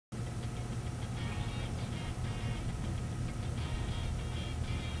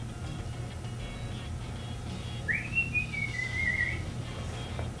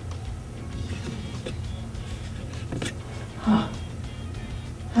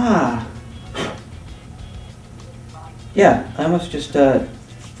Ah, yeah, I almost just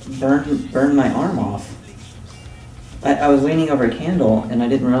burned my arm off. I was leaning over a candle and I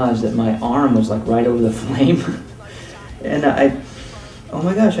didn't realize that my arm was like right over the flame. And oh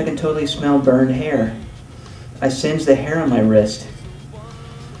my gosh, I can totally smell burned hair. I singed the hair on my wrist.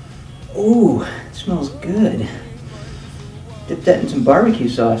 Ooh, it smells good. Dip that in some barbecue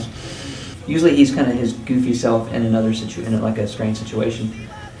sauce. Usually he's kind of his goofy self in another in like a strange situation.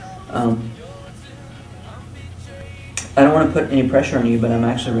 I don't want to put any pressure on you, but I'm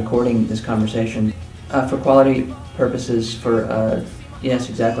actually recording this conversation for quality purposes. Yes,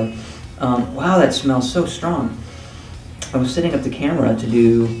 exactly. Wow, that smells so strong. I was setting up the camera to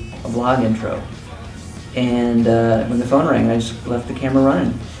do a vlog intro, and when the phone rang, I just left the camera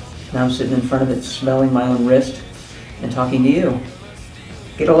running. Now I'm sitting in front of it, smelling my own wrist and talking to you.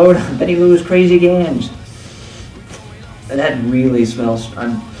 Get a load of Betty Lou's Crazy Games. That really smells.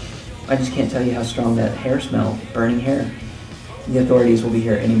 I just can't tell you how strong that hair smell, burning hair. The authorities will be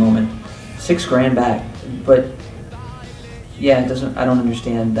here any moment. $6 grand back, but yeah, I don't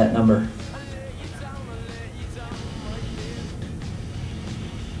understand that number.